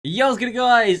Yo, what's good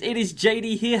guys? It is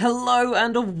JD here. Hello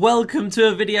and welcome to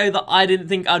a video that I didn't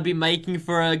think I'd be making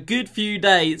for a good few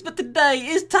days. But today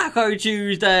is Taco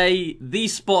Tuesday.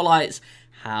 These spotlights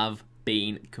have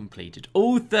been completed.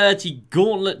 All 30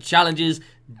 Gauntlet challenges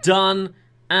done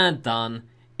and done.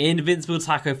 Invincible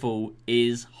Tacko Fall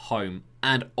is home.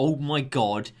 And oh my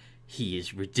god, he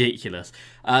is ridiculous.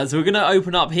 So we're going to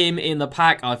open up him in the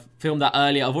pack. I've filmed that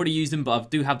earlier. I've already used him, but I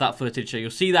do have that footage. So you'll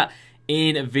see that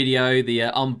in video, the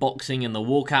unboxing and the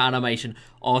walkout animation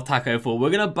of Tacko Fall.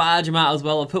 We're going to badge him out as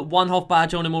well. I've put one half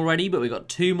badge on him already, but we've got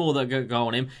two more that go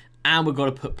on him. And we've got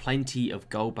to put plenty of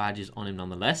gold badges on him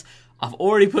nonetheless. I've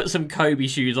already put some Kobe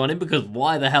shoes on him because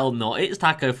why the hell not? It's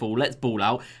Tacko Fall, let's ball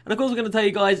out. And of course, I'm going to tell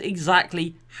you guys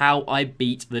exactly how I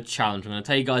beat the challenge. I'm going to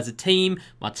tell you guys the team,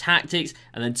 my tactics,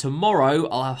 and then tomorrow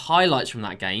I'll have highlights from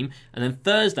that game. And then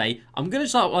Thursday, I'm going to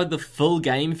start with the full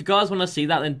game. If you guys want to see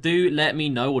that, then do let me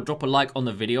know or drop a like on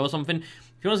the video or something.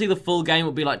 If you want to see the full game,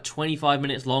 it'll be like 25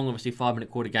 minutes long, obviously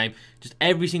 5-minute quarter game. Just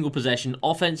every single possession,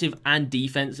 offensive and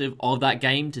defensive of that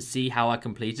game to see how I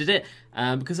completed it.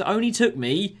 Because it only took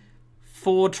me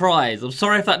 4 tries. I'm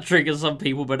sorry if that triggers some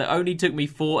people, but it only took me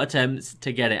 4 attempts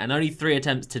to get it, and only 3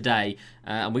 attempts today,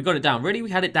 and we got it down. Really,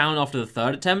 we had it down after the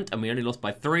 3rd attempt, and we only lost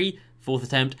by 3. 4th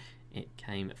attempt, it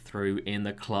came through in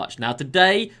the clutch. Now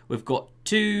today, we've got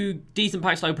 2 decent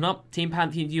packs to open up, Team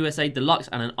Pantheon USA Deluxe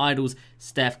and an Idols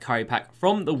Steph Curry pack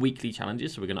from the weekly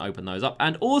challenges, so we're going to open those up.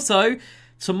 And also,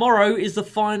 tomorrow is the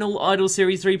final Idols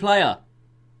Series 3 player.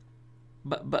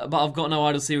 But I've got no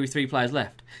Idols Series 3 players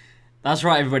left. That's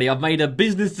right, everybody. I've made a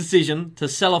business decision to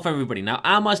sell off everybody. Now,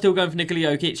 am I still going for Nikola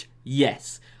Jokic?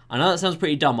 Yes. I know that sounds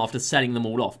pretty dumb after selling them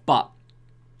all off, but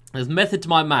there's method to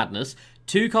my madness.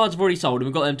 2 cards have already sold, and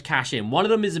we've got them to cash in. One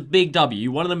of them is a big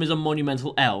W, one of them is a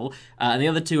monumental L, and the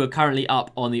other 2 are currently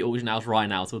up on the auction house right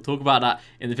now. So we'll talk about that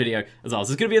in the video as well.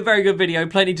 So it's going to be a very good video.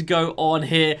 Plenty to go on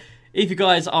here. If you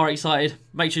guys are excited,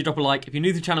 make sure you drop a like. If you're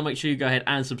new to the channel, make sure you go ahead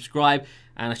and subscribe.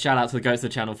 And a shout out to the goats of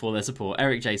the channel for their support.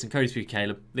 Eric, Jason, Cody, Speaker,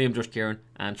 Caleb, Liam, Josh, Kieran,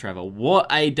 and Trevor. What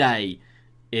a day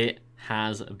it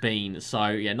has been. So,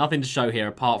 yeah, nothing to show here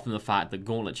apart from the fact that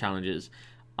Gauntlet challenges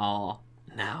are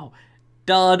now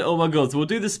done. Oh my god. So we'll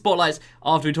do the spotlights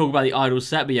after we talk about the Idol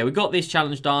set. But yeah, we got this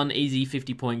challenge done. Easy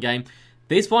 50-point game.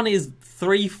 This one is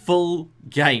 3 full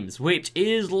games, which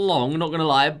is long, not going to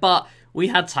lie. But we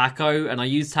had Tacko, and I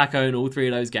used Tacko in all 3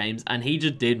 of those games. And he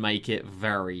just did make it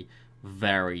very,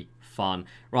 very fun.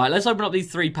 Right, let's open up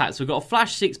these 3 packs. We've got a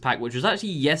Flash 6 pack, which was actually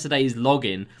yesterday's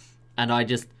login, and I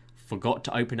just forgot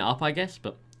to open it up, I guess.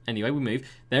 But anyway, we move.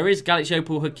 There is Galaxy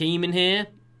Opal Hakeem in here,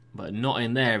 but not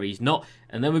in there. He's not.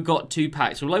 And then we've got 2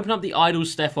 packs. We'll open up the Idol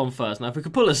Steph one first. Now, if we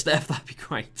could pull a Steph, that'd be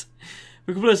great. If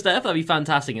we could pull a Steph, that'd be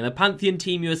fantastic. And the Pantheon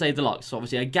Team USA Deluxe. So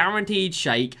obviously a guaranteed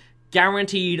shake,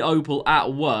 guaranteed Opal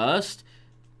at worst.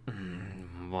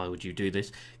 Why would you do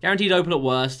this? Guaranteed Opal at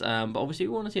worst, but obviously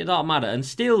we want to see a Dark Matter. And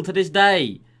still, to this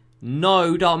day,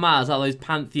 no Dark Matters out of those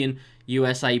Pantheon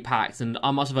USA packs. And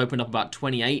I must have opened up about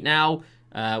 28 now,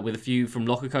 with a few from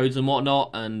locker codes and whatnot.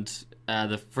 And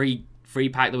the free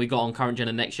pack that we got on current gen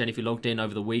and next gen if you logged in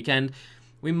over the weekend.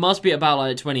 We must be at about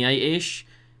like 28-ish.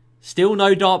 Still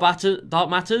no Dark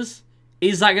Matters.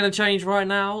 Is that going to change right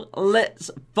now?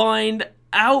 Let's find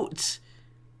out.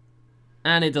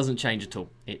 And it doesn't change at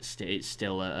all. It's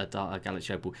still a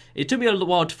Galaxy Opal. It took me a little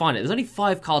while to find it. There's only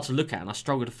 5 cards to look at, and I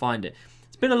struggled to find it.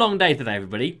 It's been a long day today,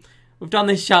 everybody. We've done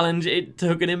this challenge. It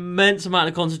took an immense amount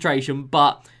of concentration,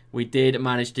 but we did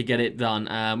manage to get it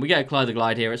done. We get a Clyde the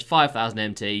Glide here. It's 5,000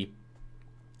 MT.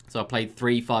 So I played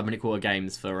 3 5-minute quarter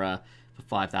games for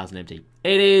 5,000 MT.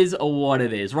 It is what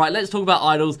it is. Right, let's talk about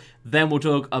Idols. Then we'll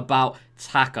talk about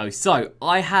Tacko. So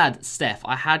I had Steph,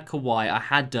 I had Kawhi, I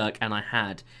had Dirk, and I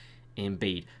had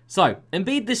Embiid. So,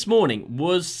 Embiid this morning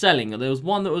was selling. There was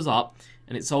one that was up,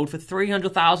 and it sold for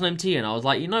 300,000 MT, and I was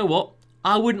like, you know what?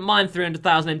 I wouldn't mind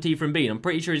 300,000 MT for Embiid. I'm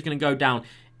pretty sure he's going to go down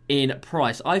in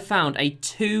price. I found a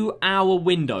 2-hour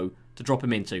window to drop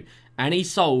him into, and he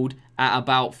sold at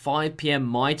about 5 PM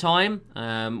my time,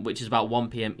 which is about 1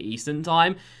 PM Eastern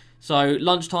time. So,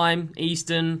 lunchtime,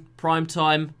 Eastern, prime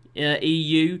time,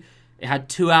 EU. It had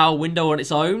 2-hour window on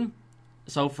its own.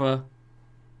 Sold for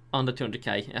under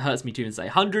 200k. It hurts me to even say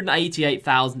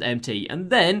 188,000 MT. And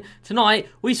then tonight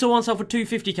we saw one sell for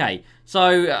 250k.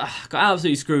 So got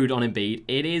absolutely screwed on Embiid.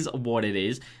 It is what it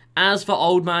is. As for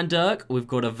old man Dirk, we've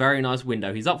got a very nice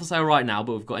window. He's up for sale right now,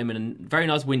 but we've got him in a very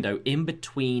nice window in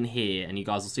between here, and you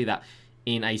guys will see that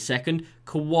in a second.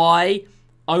 Kawhi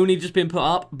only just been put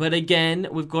up, but again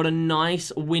we've got a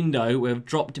nice window we've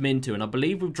dropped him into, and I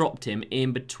believe we've dropped him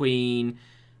in between.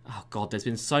 Oh god, there's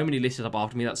been so many listed up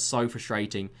after me. That's so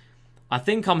frustrating. I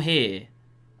think I'm here.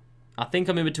 I think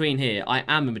I'm in between here. I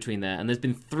am in between there. And there's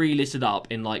been 3 listed up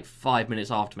in like 5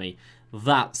 minutes after me.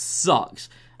 That sucks.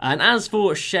 And as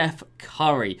for Chef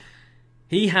Curry,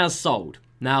 he has sold.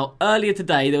 Now, earlier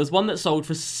today, there was one that sold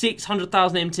for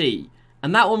 600,000 MT.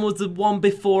 And that one was the one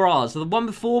before ours. So the one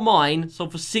before mine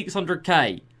sold for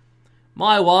 600k.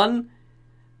 My one,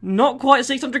 not quite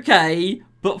 600k,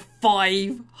 but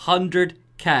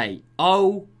 500k.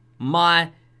 Oh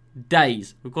my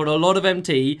days. We've got a lot of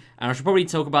MT, and I should probably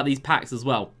talk about these packs as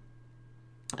well.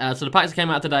 So the packs that came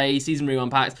out today, season rerun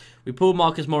packs. We pulled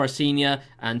Marcus Morris Sr.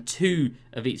 and 2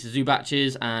 of each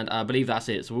Zubatches, and I believe that's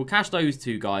it. So we'll cash those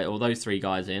 2 guys, or those 3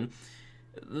 guys in.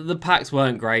 The packs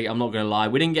weren't great, I'm not going to lie.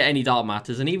 We didn't get any Dark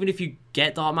Matters, and even if you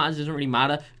get Dark Matters, it doesn't really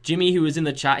matter. Jimmy, who was in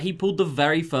the chat, he pulled the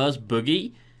very first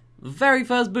Boogie. The very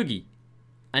first Boogie.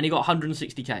 And he got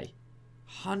 160k.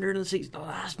 160, oh,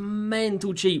 that's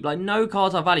mental cheap. Like, no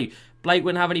cards have value. Blake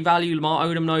wouldn't have any value. Lamar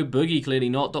Odom, no. Boogie, clearly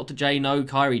not. Dr. J, no.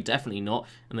 Kyrie, definitely not.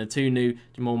 And the 2 new,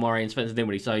 Jamal Murray and Spencer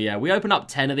Dinwiddie. So, yeah, we opened up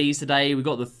 10 of these today. We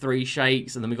got the 3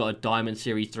 shakes, and then we got a Diamond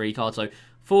Series 3 card. So,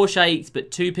 4 shakes,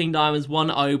 but 2 pink diamonds, 1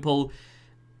 opal.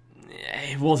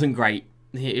 It wasn't great.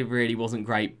 It really wasn't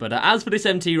great. But as for this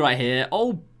MT right here,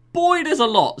 oh boy, there's a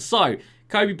lot. So,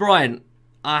 Kobe Bryant.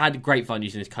 I had great fun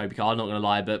using this Kobe card, not going to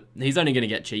lie, but he's only going to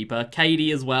get cheaper.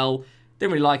 KD as well.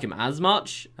 Didn't really like him as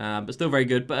much, but still very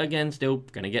good. But again, still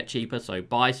going to get cheaper, so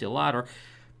bye, see you later.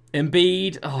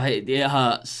 Embiid, oh, it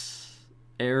hurts.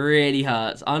 It really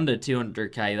hurts. Under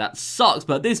 200k, that sucks,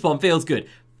 but this one feels good.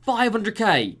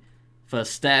 500k for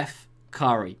Steph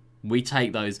Curry. We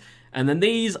take those. And then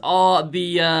these are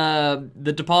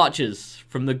the departures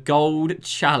from the Gold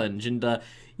Challenge. And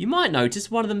you might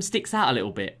notice one of them sticks out a little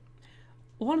bit.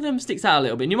 One of them sticks out a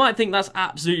little bit. And you might think that's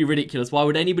absolutely ridiculous. Why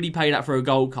would anybody pay that for a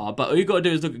gold card? But all you got to do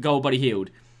is look at Gold Buddy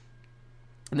Healed.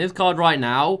 And this card right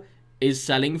now is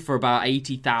selling for about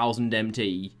 80,000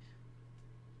 MT.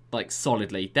 Like,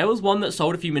 solidly. There was one that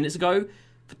sold a few minutes ago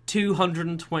for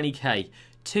 220k.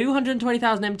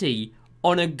 220,000 MT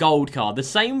on a gold card. The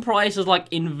same price as,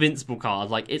 like, Invincible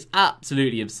cards. Like, it's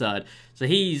absolutely absurd. So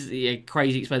he's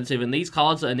crazy expensive. And these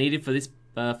cards that are needed for this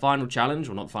final challenge,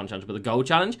 well, not final challenge, but the gold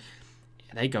challenge,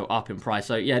 they go up in price.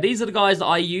 So, yeah, these are the guys that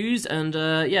I use. And,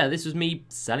 yeah, this was me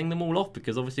selling them all off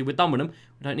because, obviously, we're done with them.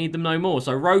 We don't need them no more.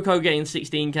 So, Roko getting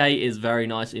 16k is very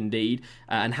nice indeed.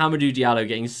 And Hamidou Diallo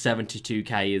getting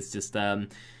 72k is just,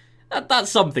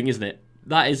 that's something, isn't it?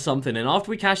 That is something. And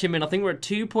after we cash him in, I think we're at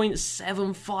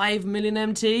 2.75 million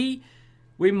MT.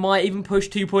 We might even push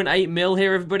 2.8 mil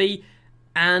here, everybody.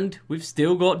 And we've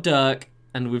still got Dirk.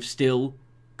 And we've still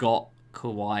got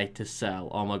Kawhi to sell.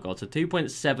 Oh my god, so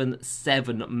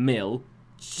 2.77 mil.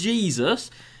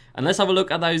 Jesus. And let's have a look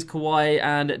at those Kawhi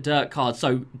and Dirk cards.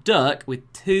 So Dirk with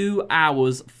 2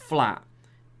 hours flat.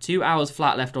 2 hours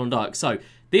flat left on Dirk. So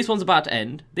this one's about to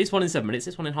end. This one in 7 minutes.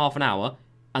 This one in half an hour.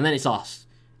 And then it's us.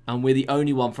 And we're the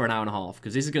only one for an hour and a half.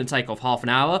 Because this is going to take off half an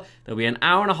hour. There'll be an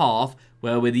hour and a half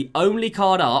where we're the only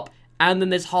card up. And then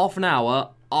there's half an hour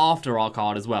after our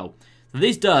card as well. So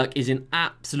this Dirk is in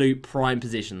absolute prime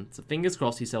position. So fingers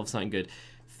crossed he sells something good.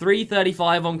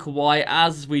 335 on Kawhi,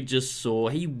 as we just saw.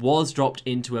 He was dropped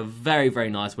into a very, very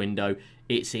nice window.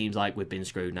 It seems like we've been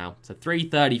screwed now. So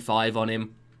 335 on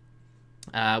him.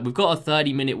 We've got a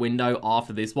 30-minute window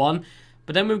after this one.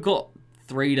 But then we've got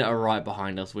 3 that are right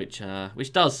behind us, which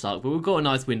does suck. But we've got a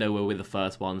nice window where we're the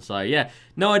first one. So, yeah,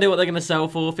 no idea what they're going to sell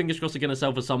for. Fingers crossed they're going to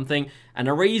sell for something. And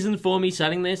the reason for me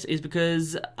selling this is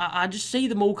because I just see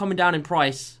them all coming down in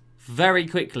price very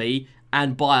quickly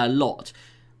and by a lot.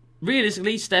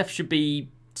 Realistically, Steph should be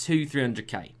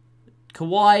 200-300k.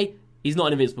 Kawhi, he's not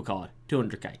an invincible card,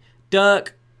 200k.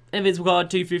 Dirk, invincible card,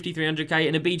 250-300k.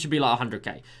 And Embiid should be like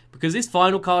 100k. Because this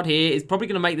final card here is probably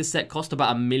going to make this set cost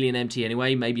about 1 million MT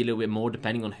anyway. Maybe a little bit more,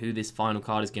 depending on who this final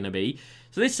card is going to be.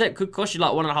 So this set could cost you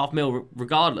like 1.5 mil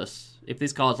regardless, if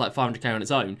this card's like 500k on its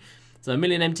own. So 1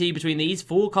 million MT between these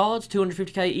 4 cards,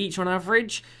 250k each on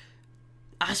average.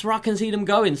 That's where I can see them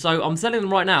going. So I'm selling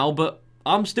them right now, but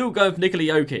I'm still going for Nikola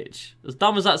Jokic. As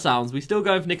dumb as that sounds, we're still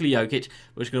going for Nikola Jokic.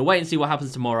 We're just going to wait and see what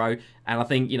happens tomorrow. And I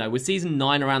think, you know, with Season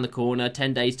 9 around the corner,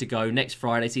 10 days to go, next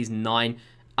Friday, Season 9,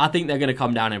 I think they're going to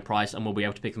come down in price and we'll be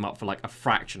able to pick them up for like a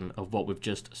fraction of what we've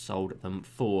just sold them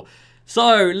for.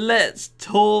 So, let's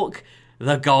talk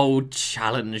the Gold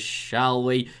Challenge, shall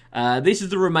we? This is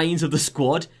the remains of the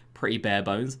squad. Pretty bare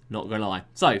bones, not going to lie.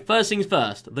 So, first things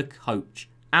first, the coach.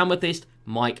 Amethyst,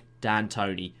 Mike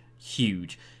D'Antoni.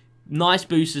 Huge. Nice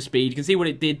boost of speed. You can see what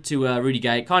it did to Rudy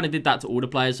Gay. It kind of did that to all the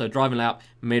players. So driving out,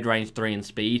 mid-range, 3 and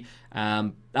speed.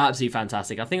 Absolutely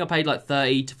fantastic. I think I paid like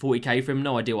 30 to 40k for him.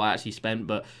 No idea what I actually spent,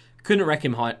 but couldn't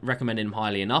recommend him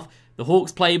highly enough. The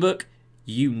Hawks playbook,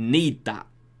 You need that.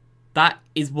 That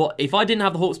is what, if I didn't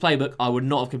have the Hawks playbook, I would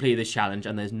not have completed this challenge,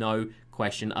 and there's no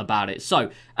question about it.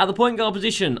 So, at the point guard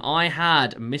position, I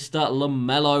had Mr.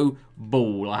 LaMelo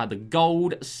Ball. I had the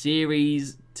gold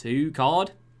Series 2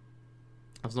 card.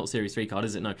 That's not Series 3 card,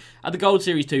 is it? No. I had the gold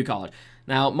Series 2 card.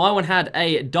 Now, my one had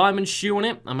a diamond shoe on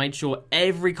it. I made sure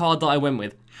every card that I went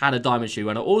with had a diamond shoe,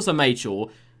 and I also made sure...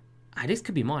 this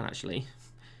could be mine, actually.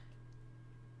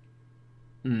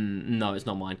 No, it's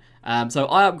not mine. So,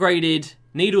 I upgraded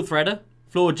Needle Threader,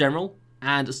 Floor General,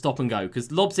 and Stop and Go,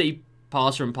 because Lob City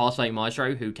Passer and Pass Fake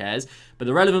Maestro, who cares? But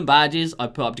the relevant badges, I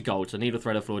put up to gold. So, Needle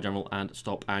Threader, Floor General, and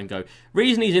Stop and Go.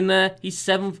 Reason he's in there, he's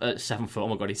 7 foot, oh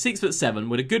my god, he's 6'7",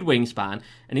 with a good wingspan,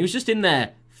 and he was just in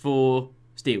there for...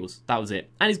 steals. That was it.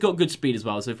 And he's got good speed as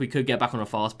well, so if we could get back on a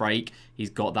fast break, he's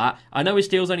got that. I know his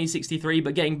steals only 63,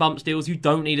 but getting bump steals, you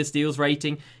don't need a steals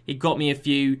rating. He got me a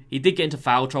few. He did get into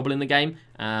foul trouble in the game.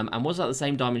 And was that the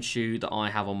same diamond shoe that I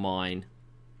have on mine?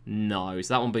 No,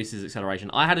 so that one boosted his acceleration.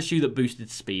 I had a shoe that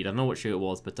boosted speed. I don't know what shoe it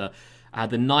was, but I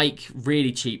had the Nike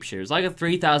really cheap shoe. It was like a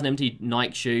 3,000 MT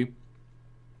Nike shoe.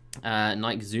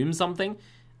 Nike Zoom something.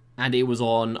 And it was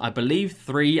on, I believe,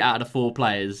 3 out of 4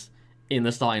 players in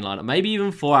the starting lineup. Maybe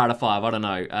even 4 out of 5. I don't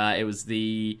know. It was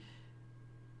the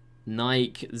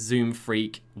Nike Zoom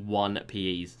Freak 1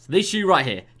 PEs. So this shoe right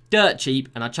here, dirt cheap,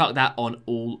 and I chucked that on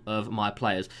all of my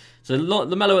players. So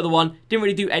LaMelo at the 1, didn't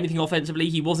really do anything offensively.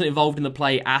 He wasn't involved in the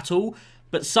play at all.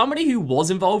 But somebody who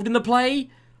was involved in the play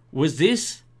was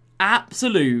this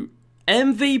absolute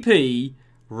MVP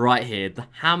right here, the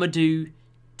Hamidou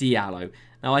Diallo.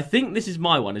 Now, I think this is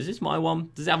my one. Is this my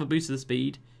one? Does it have a boost of the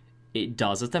speed? It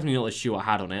does. That's definitely not the shoe I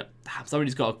had on it.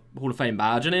 Somebody's got a Hall of Fame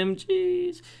badge on him.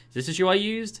 Jeez. Is this the shoe I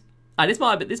used? This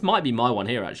might be my one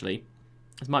here, actually.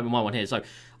 This might be my one here. So,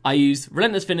 I used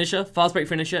Relentless Finisher, Fast Break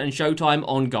Finisher, and Showtime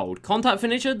on gold. Contact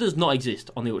Finisher does not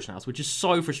exist on the auction house, which is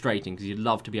so frustrating because you'd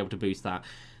love to be able to boost that.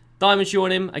 Diamond shoe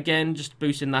on him, again, just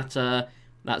boosting that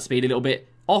speed a little bit.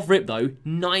 Off rip, though,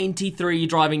 93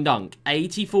 driving dunk,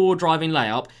 84 driving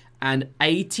layup, and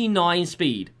 89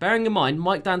 speed. Bearing in mind,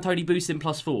 Mike D'Antoni boosts him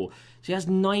 +4. So he has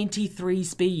 93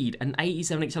 speed and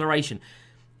 87 acceleration.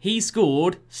 He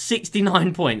scored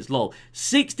 69 points, lol.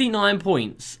 69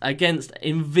 points against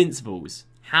Invincibles.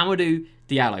 Hamidou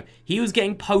Diallo. He was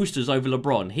getting posters over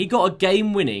LeBron. He got a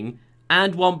game-winning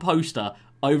and 1 poster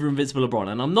over Invincible LeBron.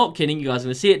 And I'm not kidding, you guys are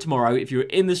going to see it tomorrow. If you're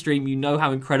in the stream, you know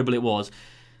how incredible it was.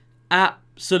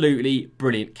 Absolutely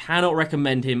brilliant. Cannot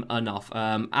recommend him enough.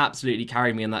 Absolutely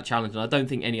carried me in that challenge, and I don't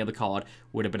think any other card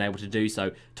would have been able to do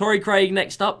so. Torrey Craig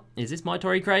next up. Is this my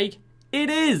Torrey Craig? It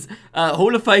is!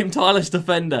 Hall of Fame tireless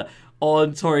defender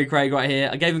on Torrey Craig right here.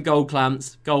 I gave him gold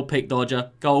clamps, gold pick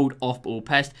dodger, gold off-ball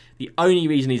pest. The only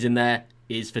reason he's in there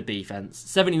is for defense.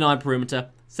 79 perimeter,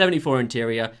 74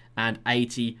 interior, and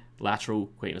 80 lateral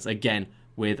quickness. Again,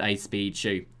 with a speed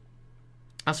shoe.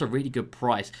 That's a really good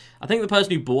price. I think the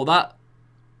person who bought that,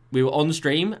 we were on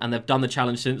stream, and they've done the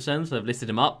challenge since then, so they've listed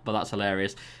him up, but that's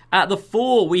hilarious. At the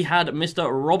 4, we had Mr.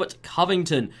 Robert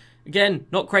Covington. Again,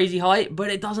 not crazy height,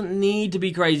 but it doesn't need to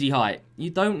be crazy height.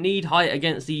 You don't need height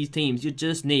against these teams. You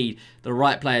just need the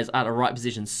right players at the right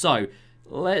position. So,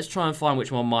 let's try and find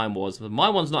which one mine was. But my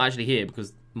one's not actually here,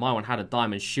 because my one had a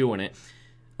diamond shoe on it.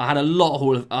 I had a lot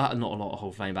of not a lot of Hall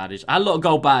of Fame badges. I had a lot of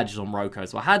gold badges on Rocco,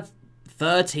 so I had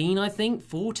 13, I think,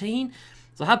 14.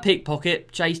 So I had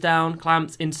Pickpocket, Chase Down,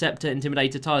 Clamps, Interceptor,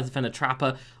 Intimidator, Tireless Defender,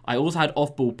 Trapper. I also had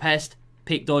Off-Ball Pest,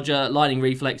 Pick Dodger, Lightning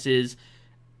Reflexes,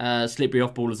 Slippery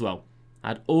Off-Ball as well. I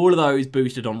had all of those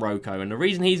boosted on Rocco. And the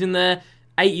reason he's in there,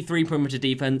 83 perimeter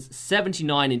defense,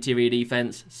 79 interior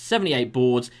defense, 78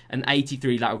 boards, and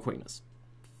 83 lateral quickness.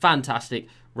 Fantastic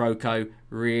Rocco,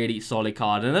 really solid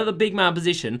card. And at the big man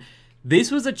position,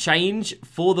 this was a change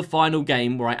for the final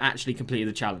game where I actually completed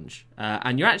the challenge.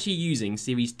 And you're actually using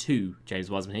Series 2, James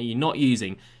Wiseman here. You're not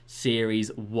using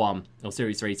Series 1. Or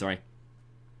Series 3, sorry.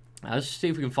 Let's see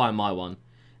if we can find my one.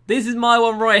 This is my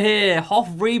one right here. Hoff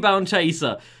Rebound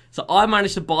Chaser. So I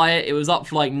managed to buy it. It was up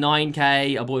for like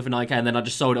 9k. I bought it for 9k and then I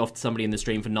just sold it off to somebody in the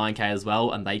stream for 9k as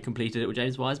well. And they completed it with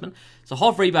James Wiseman. So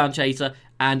Hoff Rebound Chaser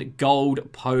and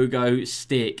Gold Pogo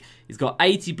Stick. He's got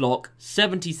 80 block,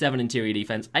 77 interior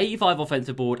defense, 85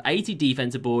 offensive board, 80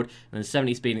 defensive board, and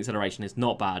 70 speed and acceleration. It's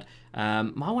not bad.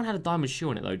 My one had a diamond shoe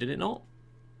on it though, did it not?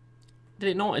 Did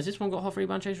it not? Is this one got Hoff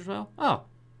Rebound Chaser as well? Oh.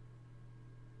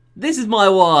 This is my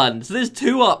one. So there's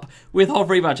 2 up with Hoff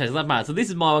Rebound Chaser. That's mad. So this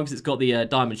is my one because it's got the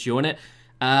diamond shoe on it.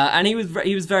 And he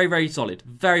was very, very solid.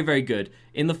 Very, very good.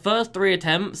 In the first 3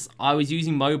 attempts, I was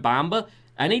using Mo Bamba.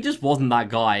 And he just wasn't that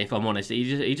guy, if I'm honest.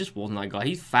 He just wasn't that guy.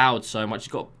 He fouled so much.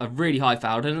 He's got a really high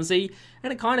foul tendency.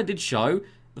 And it kind of did show.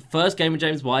 The first game with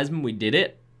James Wiseman, we did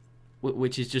it.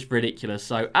 which is just ridiculous.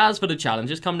 So as for the challenge,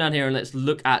 just come down here and let's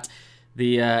look at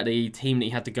the team that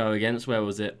you had to go against. Where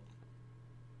was it?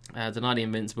 Deny the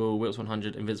Invincible, Wilts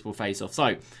 100, Invincible Face-Off.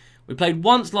 So we played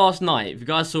once last night. If you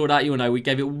guys saw that, you'll know we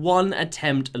gave it one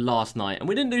attempt last night. And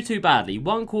we didn't do too badly.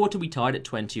 One quarter, we tied at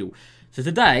 20 all. So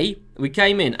today, we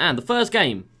came in, and the first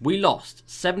game, we lost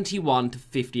 71 to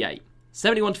 58.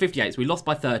 71 to 58, so we lost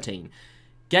by 13.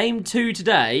 Game 2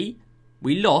 today,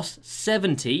 we lost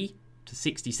 70 to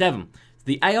 67. So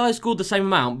the AI scored the same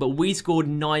amount, but we scored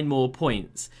 9 more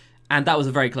points. And that was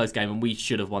a very close game, and we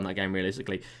should have won that game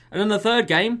realistically. And then the third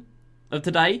game of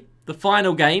today, the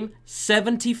final game,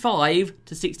 75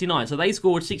 to 69. So they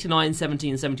scored 69, 70,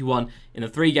 and 71 in the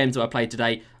 3 games that I played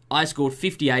today. I scored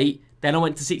 58, then I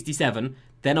went to 67,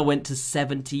 then I went to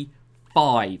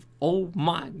 75. Oh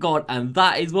my god, and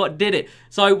that is what did it.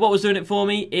 So what was doing it for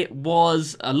me? It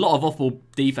was a lot of off-ball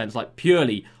defense, like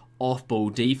purely off-ball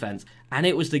defense. And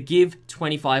it was the give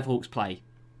 25 Hawks play.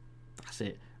 That's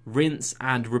it. Rinse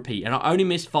and repeat. And I only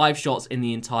missed 5 shots in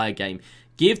the entire game.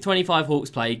 Give 25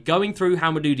 Hawks play, going through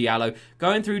Hamadou Diallo,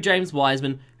 going through James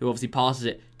Wiseman, who obviously passes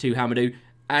it to Hamadou,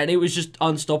 and it was just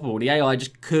unstoppable. The AI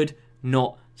just could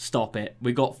not stop it.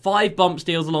 We got 5 bump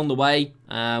steals along the way,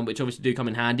 which obviously do come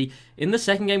in handy. In the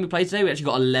second game we played today, we actually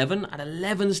got 11, and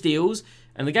 11 steals,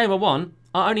 and the game I won,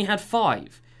 I only had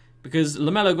 5. Because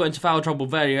LaMelo got into foul trouble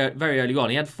very early on.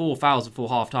 He had 4 fouls before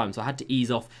half-time, so I had to ease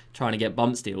off trying to get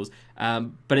bump steals.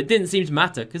 But it didn't seem to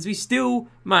matter, because we still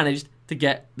managed to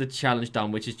get the challenge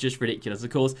done, which is just ridiculous.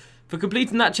 Of course, for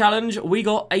completing that challenge, we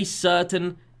got a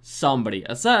certain somebody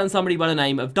by the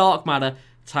name of Dark Matter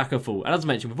Tacko. And as I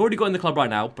mentioned, we've already got in the club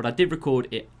right now, but I did record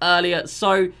it earlier.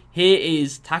 So here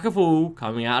is Tacko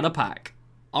coming out of the pack.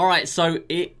 Alright, so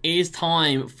it is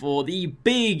time for the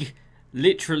big...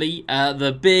 Literally,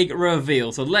 the big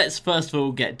reveal. So let's first of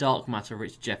all get Dark Matter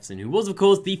Rich Jefferson, who was, of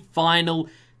course, the final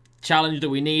challenge that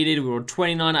we needed. We were on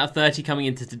 29 out of 30 coming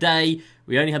into today.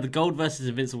 We only had the Gold versus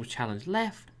Invincible challenge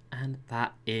left, and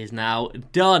that is now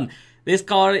done. This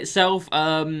card itself,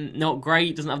 not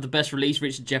great. Doesn't have the best release.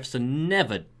 Richard Jefferson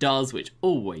never does, which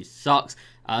always sucks.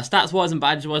 Stats-wise and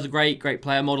badges-wise are great. Great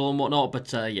player model and whatnot.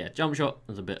 But, yeah, jump shot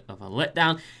was a bit of a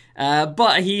letdown.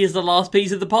 But he is the last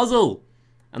piece of the puzzle.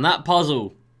 And that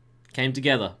puzzle came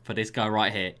together for this guy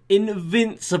right here.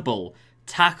 Invincible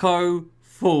Tacko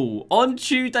on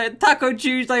Tuesday. Tacko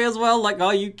Tuesday as well. Like,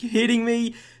 are you kidding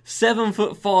me?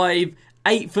 7'5", 8'2"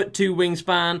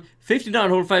 wingspan, 59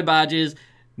 Hall of Fame badges,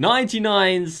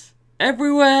 99s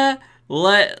everywhere.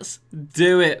 Let's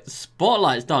do it.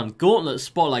 Spotlight's done. Gauntlet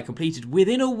Spotlight completed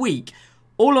within a week.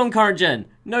 All on current gen.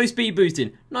 No speed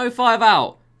boosting. No 5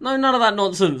 out. No, none of that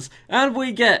nonsense. And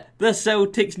we get the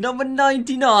Celtics number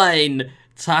 99.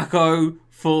 Tacko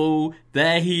full.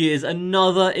 There he is.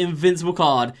 Another Invincible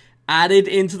card added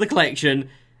into the collection.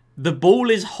 The ball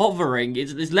is hovering.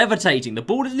 It's levitating. The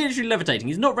ball is literally levitating.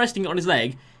 He's not resting it on his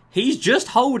leg. He's just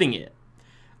holding it.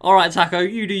 Alright, Tacko.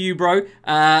 You do you, bro.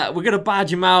 We're going to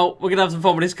badge him out. We're going to have some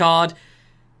fun with this card.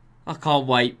 I can't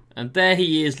wait. And there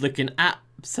he is looking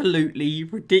absolutely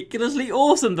ridiculously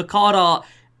awesome. The card art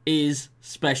is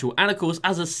special, and of course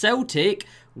as a Celtic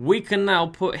we can now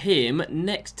put him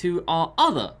next to our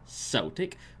other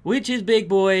Celtic, which is big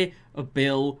boy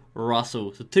Bill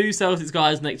Russell. So 2 Celtics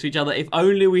guys next to each other. If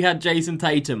only we had Jason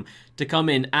Tatum to come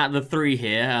in at the 3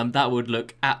 here, that would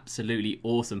look absolutely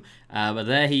awesome. But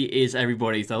there he is,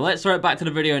 everybody. So let's throw it back to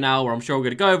the video now, where I'm sure we're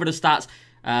going to go over the stats.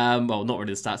 Well, not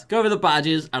really the stats, go over the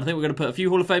badges, and I think we're going to put a few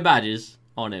Hall of Fame badges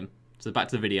on him. So back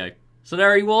to the video. So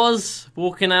there he was,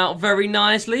 walking out very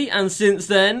nicely, and since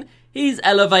then, he's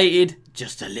elevated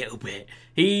just a little bit.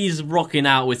 He's rocking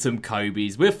out with some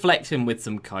Kobe's. We're flexing with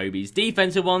some Kobe's.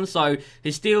 Defensive ones, so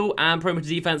his steal and perimeter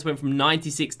defense went from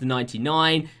 96 to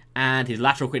 99, and his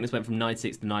lateral quickness went from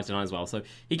 96 to 99 as well. So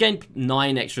he gained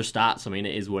 9 extra stats. I mean,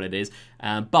 it is what it is.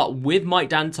 But with Mike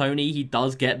D'Antoni, he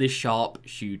does get this sharp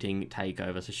shooting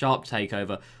takeover. So sharp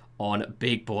takeover on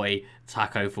big boy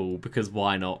Tacko, because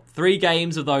why not? 3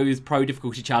 games of those pro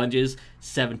difficulty challenges,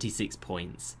 76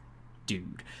 points.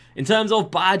 Dude. In terms of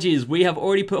badges, we have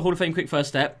already put Hall of Fame Quick First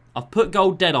Step. I've put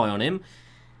Gold Deadeye on him.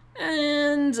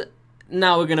 And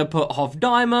now we're going to put Hoff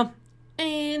Dimer.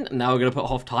 And now we're going to put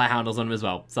Hoff Tie Handles on him as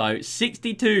well. So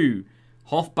 62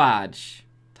 Hoff badge.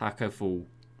 Tacko.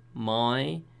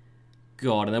 My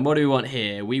God. And then what do we want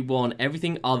here? We want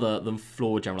everything other than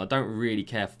Floor General. I don't really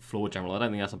care for Floor General. I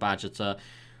don't think that's a badge that's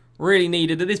really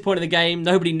needed at this point in the game.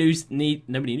 Nobody needs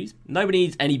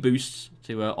any boosts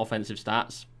to offensive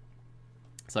stats.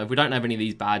 So if we don't have any of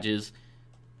these badges,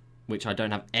 which I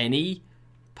don't have any,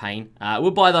 pain,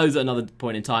 we'll buy those at another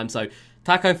point in time. So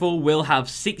Tacko will have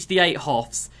 68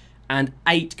 Hoffs and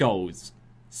 8 goals.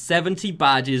 70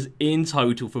 badges in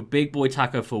total for big boy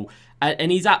Tacko Fall.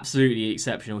 And he's absolutely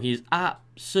exceptional. He is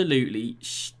absolutely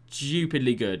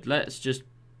stupidly good. Let's just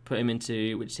put him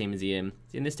into... Which team is he in?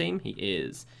 Is he in this team? He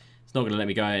is. It's not going to let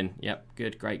me go in. Yep,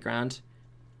 good, great, grand.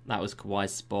 That was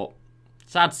Kawhi's spot.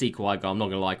 Sad to see Kawhi go, I'm not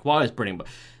going to lie. Kawhi was brilliant,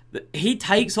 but he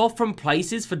takes off from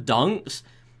places for dunks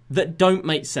that don't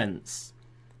make sense.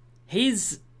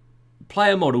 His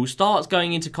player model starts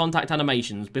going into contact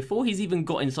animations before he's even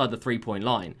got inside the 3-point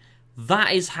line.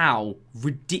 That is how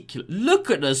ridiculous.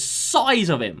 Look at the size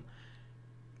of him.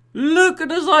 Look at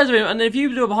the size of him. And then if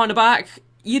you do it behind the back,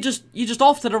 you're just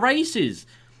off to the races.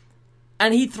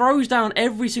 And he throws down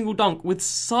every single dunk with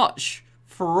such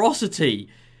ferocity.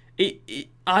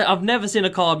 I've never seen a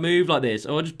card move like this.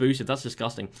 Oh, I just boosted. That's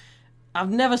disgusting. I've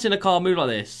never seen a card move like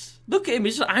this. Look at him.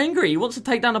 He's just angry. He wants to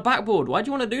take down a backboard. Why do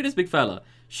you want to do this, big fella?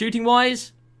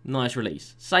 Shooting-wise, nice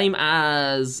release. Same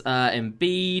as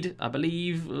Embiid, I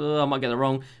believe. I might get that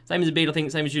wrong. Same as Embiid, I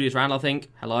think. Same as Julius Randle, I think.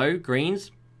 Hello,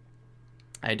 greens.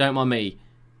 Hey, don't mind me.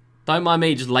 Don't mind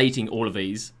me just lating all of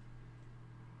these.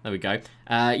 There we go.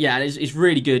 Yeah, it's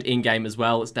really good in-game as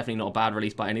well. It's definitely not a bad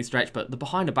release by any stretch, but the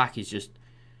behind the back is just...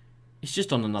 It's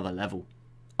just on another level.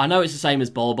 I know it's the same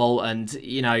as Bol Bol, and,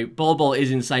 you know, Bol Bol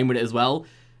is insane with it as well,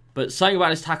 but something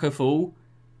about this Tacko Fall,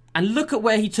 and look at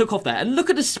where he took off there, and look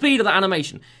at the speed of that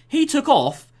animation. He took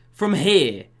off from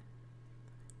here.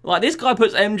 Like, this guy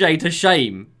puts MJ to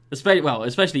shame,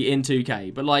 especially in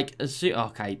 2K, but like,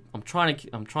 okay, I'm trying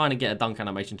to get a dunk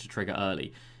animation to trigger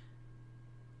early.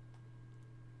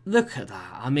 Look at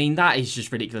that. I mean, that is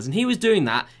just ridiculous, and he was doing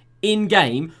that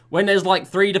in-game when there's like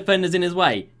 3 defenders in his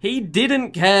way. He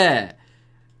didn't care.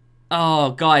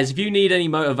 Oh, guys, if you need any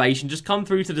motivation, just come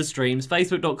through to the streams,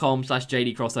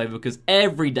 facebook.com/JD Crossover, because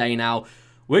every day now,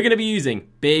 we're going to be using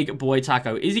Big Boy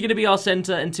Tacko. Is he going to be our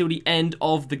center until the end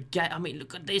of the game? I mean,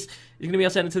 look at this. Is he going to be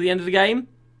our center until the end of the game?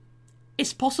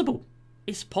 It's possible.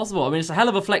 It's possible. I mean, it's a hell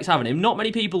of a flex having him. Not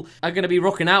many people are going to be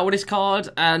rocking out with this card,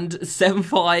 and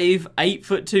 7'5",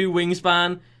 8'2"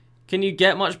 wingspan. Can you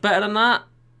get much better than that?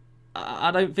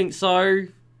 I don't think so.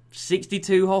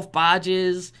 62 Hoff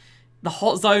badges. The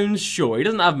hot zones, sure. He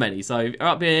doesn't have many. So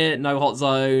up here, no hot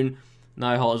zone,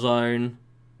 no hot zone,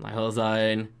 no hot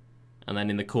zone. And then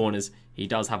in the corners, he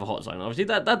does have a hot zone. Obviously,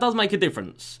 that does make a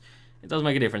difference. It does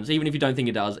make a difference. Even if you don't think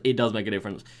it does make a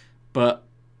difference. But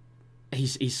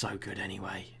he's so good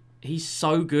anyway. He's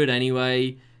so good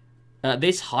anyway.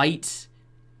 This height,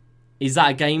 is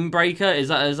that a game breaker? Is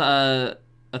that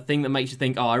a thing that makes you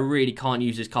think, oh, I really can't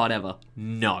use this card ever?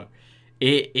 No,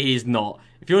 it is not.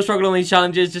 If you're struggling on these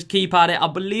challenges, just keep at it. I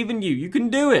believe in you. You can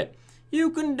do it.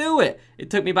 You can do it. It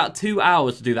took me about 2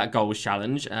 hours to do that goals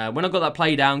challenge. When I got that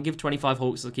play down, give 25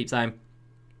 Hawks, as I keep saying.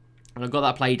 When I got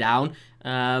that play down,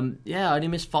 yeah, I only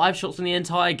missed 5 shots in the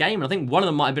entire game. And I think one of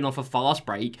them might have been off a fast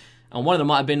break. And one of them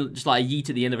might have been just like a yeet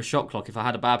at the end of a shot clock if I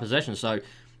had a bad possession. So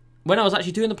when I was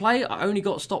actually doing the play, I only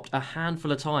got stopped a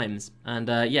handful of times. And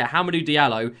yeah, Hamidou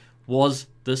Diallo was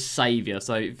the saviour.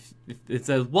 So if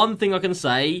there's one thing I can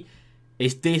say,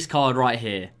 it's this card right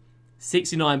here.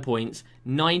 69 points,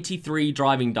 93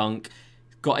 driving dunk,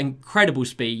 got incredible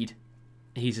speed.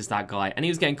 He's just that guy. And he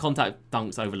was getting contact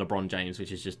dunks over LeBron James,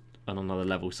 which is just on another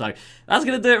level. So that's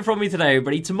going to do it from me today,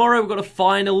 everybody. Tomorrow we've got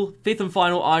a fifth and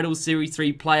final Idols Series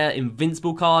 3 player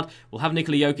Invincible card. We'll have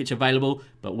Nikola Jokic available,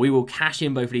 but we will cash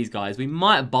in both of these guys. We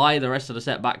might buy the rest of the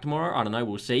set back tomorrow. I don't know,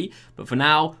 we'll see. But for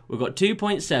now, we've got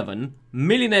 2.7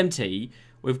 million MT.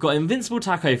 We've got Invincible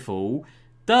Tacko Fall.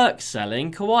 Dirk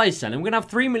selling, Kawhi selling. We're going to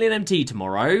have 3 million MT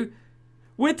tomorrow.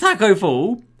 With Tacko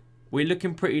Fall, we're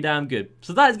looking pretty damn good.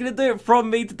 So that is going to do it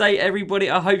from me today, everybody.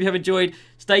 I hope you have enjoyed.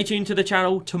 Stay tuned to the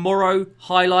channel. Tomorrow,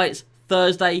 highlights.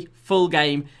 Thursday, full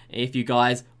game. If you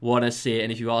guys want to see it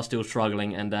and if you are still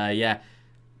struggling. And yeah,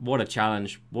 what a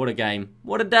challenge. What a game.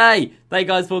 What a day. Thank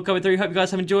you guys for coming through. Hope you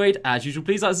guys have enjoyed. As usual,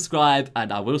 please like, subscribe.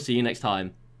 And I will see you next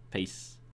time. Peace.